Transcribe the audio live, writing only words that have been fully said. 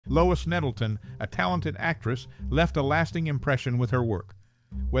Lois Nettleton, a talented actress, left a lasting impression with her work.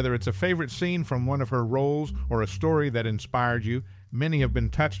 Whether it's a favorite scene from one of her roles or a story that inspired you, many have been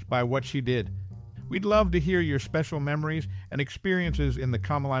touched by what she did. We'd love to hear your special memories and experiences in the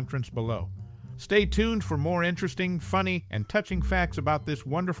comments below. Stay tuned for more interesting, funny, and touching facts about this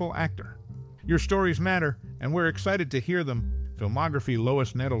wonderful actor. Your stories matter, and we're excited to hear them. Filmography.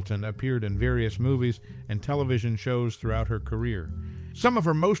 Lois Nettleton appeared in various movies and television shows throughout her career. Some of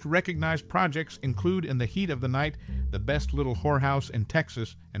her most recognized projects include In the Heat of the Night, The Best Little Whorehouse in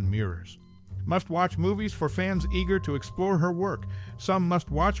Texas, and Mirrors. Must-watch movies for fans eager to explore her work. Some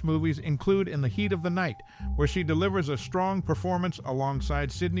must-watch movies include In the Heat of the Night, where she delivers a strong performance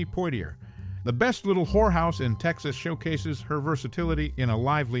alongside Sidney Poitier. The Best Little Whorehouse in Texas showcases her versatility in a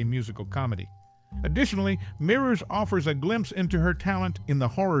lively musical comedy. Additionally, Mirrors offers a glimpse into her talent in the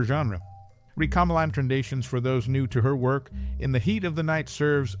horror genre. Recommendations for those new to her work. In the Heat of the Night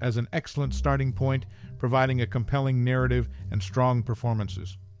serves as an excellent starting point, providing a compelling narrative and strong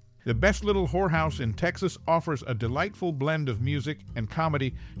performances. The Best Little Whorehouse in Texas offers a delightful blend of music and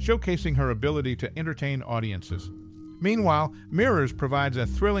comedy, showcasing her ability to entertain audiences. Meanwhile, Mirrors provides a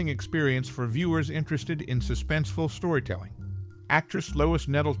thrilling experience for viewers interested in suspenseful storytelling. Actress Lois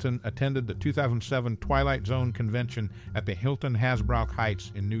Nettleton attended the 2007 Twilight Zone convention at the Hilton Hasbrouck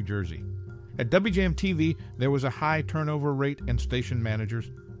Heights in New Jersey. At WJM-TV, there was a high turnover rate and station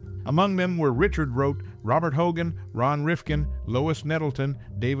managers. Among them were Richard Rote, Robert Hogan, Ron Rifkin, Lois Nettleton,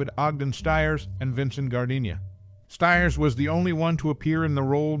 David Ogden Stiers, and Vincent Gardenia. Stiers was the only one to appear in the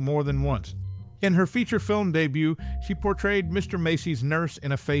role more than once. In her feature film debut, she portrayed Mr. Macy's nurse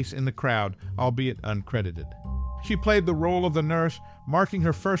in A Face in the Crowd, albeit uncredited. She played the role of the nurse, marking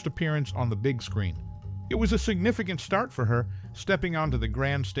her first appearance on the big screen. It was a significant start for her, stepping onto the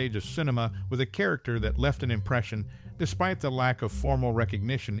grand stage of cinema with a character that left an impression, despite the lack of formal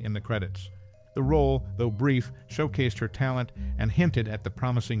recognition in the credits. The role, though brief, showcased her talent and hinted at the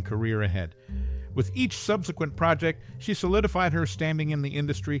promising career ahead. With each subsequent project, she solidified her standing in the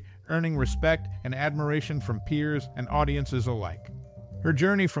industry, earning respect and admiration from peers and audiences alike. Her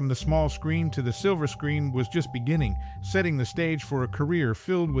journey from the small screen to the silver screen was just beginning, setting the stage for a career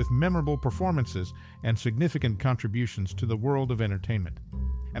filled with memorable performances and significant contributions to the world of entertainment.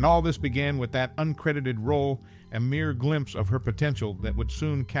 And all this began with that uncredited role, a mere glimpse of her potential that would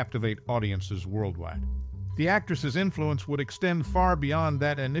soon captivate audiences worldwide. The actress's influence would extend far beyond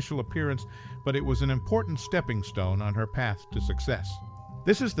that initial appearance, but it was an important stepping stone on her path to success.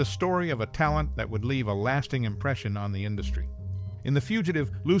 This is the story of a talent that would leave a lasting impression on the industry. In The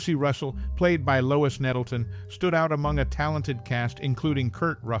Fugitive, Lucy Russell, played by Lois Nettleton, stood out among a talented cast including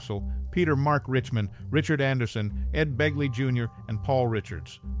Kurt Russell, Peter Mark Richmond, Richard Anderson, Ed Begley Jr., and Paul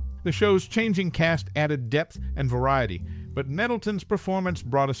Richards. The show's changing cast added depth and variety, but Nettleton's performance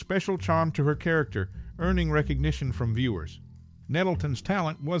brought a special charm to her character, earning recognition from viewers. Nettleton's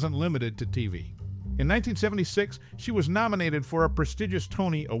talent wasn't limited to TV. In 1976, she was nominated for a prestigious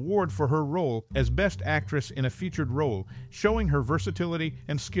Tony Award for her role as Best Actress in a Featured Role, showing her versatility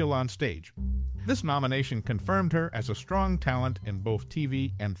and skill on stage. This nomination confirmed her as a strong talent in both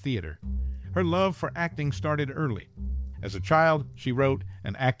TV and theater. Her love for acting started early. As a child, she wrote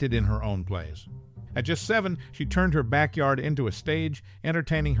and acted in her own plays. At just 7, she turned her backyard into a stage,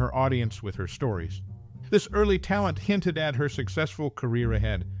 entertaining her audience with her stories. This early talent hinted at her successful career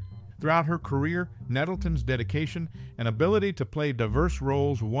ahead. Throughout her career, Nettleton's dedication and ability to play diverse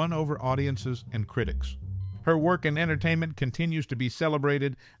roles won over audiences and critics. Her work in entertainment continues to be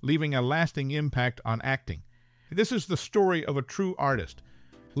celebrated, leaving a lasting impact on acting. This is the story of a true artist.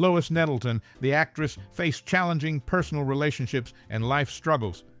 Lois Nettleton, the actress, faced challenging personal relationships and life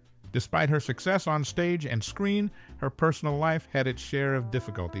struggles. Despite her success on stage and screen, her personal life had its share of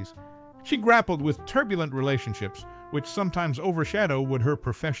difficulties. She grappled with turbulent relationships, which sometimes overshadowed her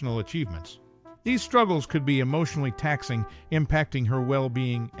professional achievements. These struggles could be emotionally taxing, impacting her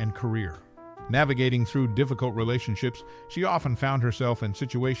well-being and career. Navigating through difficult relationships, she often found herself in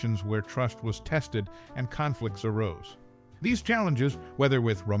situations where trust was tested and conflicts arose. These challenges, whether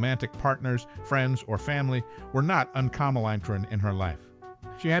with romantic partners, friends, or family, were not uncommon in her life.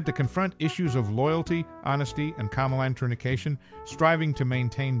 She had to confront issues of loyalty, honesty, and communication, striving to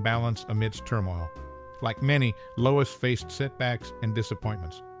maintain balance amidst turmoil. Like many, Lois faced setbacks and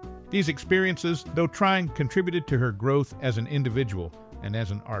disappointments. These experiences, though trying, contributed to her growth as an individual and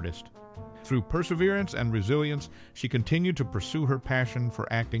as an artist. Through perseverance and resilience, she continued to pursue her passion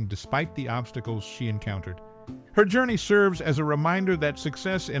for acting despite the obstacles she encountered. Her journey serves as a reminder that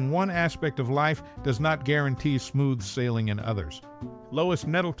success in one aspect of life does not guarantee smooth sailing in others. Lois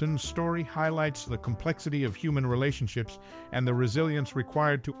Nettleton's story highlights the complexity of human relationships and the resilience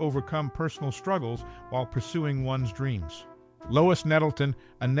required to overcome personal struggles while pursuing one's dreams. Lois Nettleton,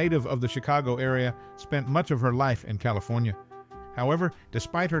 a native of the Chicago area, spent much of her life in California. However,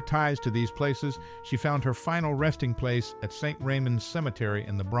 despite her ties to these places, she found her final resting place at St. Raymond's Cemetery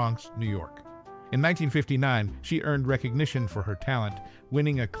in the Bronx, New York. In 1959, she earned recognition for her talent,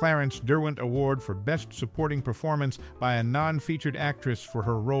 winning a Clarence Derwent Award for Best Supporting Performance by a non-featured actress for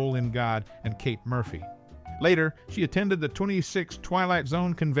her role in God and Kate Murphy. Later, she attended the 26th Twilight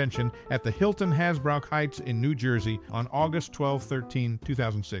Zone convention at the Hilton Hasbrouck Heights in New Jersey on August 12-13,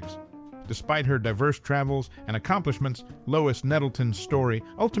 2006. Despite her diverse travels and accomplishments, Lois Nettleton's story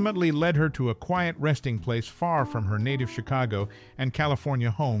ultimately led her to a quiet resting place far from her native Chicago and California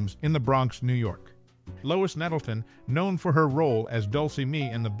homes in the Bronx, New York. Lois Nettleton, known for her role as Dulcie Mee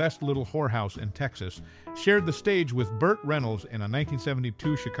in The Best Little Whorehouse in Texas, shared the stage with Burt Reynolds in a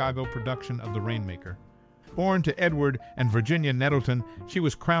 1972 Chicago production of The Rainmaker. Born to Edward and Virginia Nettleton, she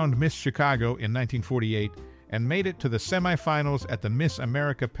was crowned Miss Chicago in 1948 and made it to the semifinals at the Miss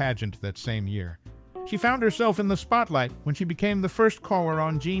America pageant that same year. She found herself in the spotlight when she became the first caller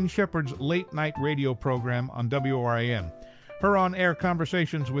on Gene Shepard's late-night radio program on WRAM. Her on-air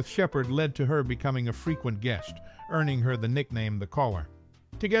conversations with Shepard led to her becoming a frequent guest, earning her the nickname The Caller.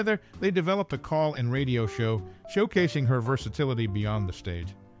 Together, they developed a call-in radio show, showcasing her versatility beyond the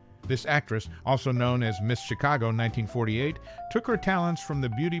stage. This actress, also known as Miss Chicago 1948, took her talents from the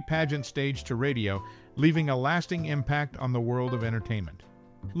beauty pageant stage to radio, leaving a lasting impact on the world of entertainment.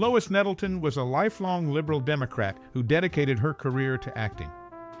 Lois Nettleton was a lifelong liberal Democrat who dedicated her career to acting.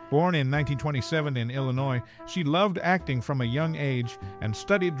 Born in 1927 in Illinois, she loved acting from a young age and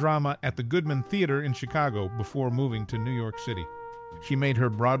studied drama at the Goodman Theater in Chicago before moving to New York City. She made her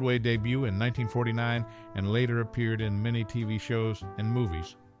Broadway debut in 1949 and later appeared in many TV shows and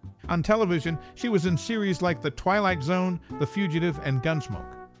movies. On television, she was in series like The Twilight Zone, The Fugitive, and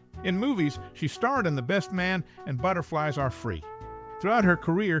Gunsmoke. In movies, she starred in The Best Man and Butterflies Are Free. Throughout her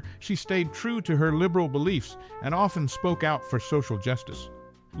career, she stayed true to her liberal beliefs and often spoke out for social justice.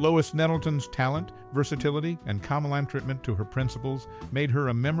 Lois Nettleton's talent, versatility, and calm treatment to her principles made her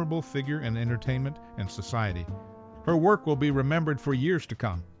a memorable figure in entertainment and society. Her work will be remembered for years to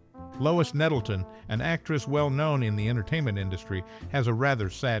come. Lois Nettleton, an actress well known in the entertainment industry, has a rather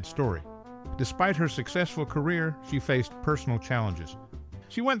sad story. Despite her successful career, she faced personal challenges.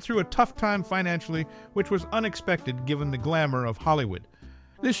 She went through a tough time financially, which was unexpected given the glamour of Hollywood.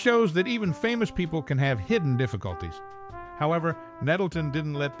 This shows that even famous people can have hidden difficulties. However, Nettleton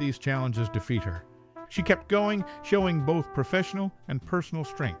didn't let these challenges defeat her. She kept going, showing both professional and personal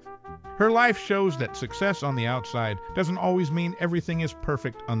strength. Her life shows that success on the outside doesn't always mean everything is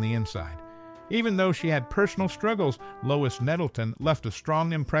perfect on the inside. Even though she had personal struggles, Lois Nettleton left a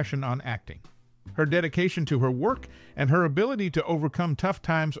strong impression on acting. Her dedication to her work and her ability to overcome tough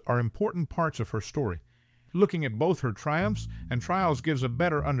times are important parts of her story. Looking at both her triumphs and trials gives a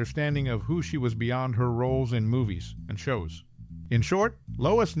better understanding of who she was beyond her roles in movies and shows. In short,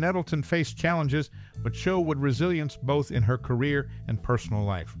 Lois Nettleton faced challenges but showed resilience both in her career and personal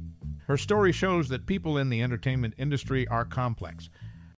life. Her story shows that people in the entertainment industry are complex,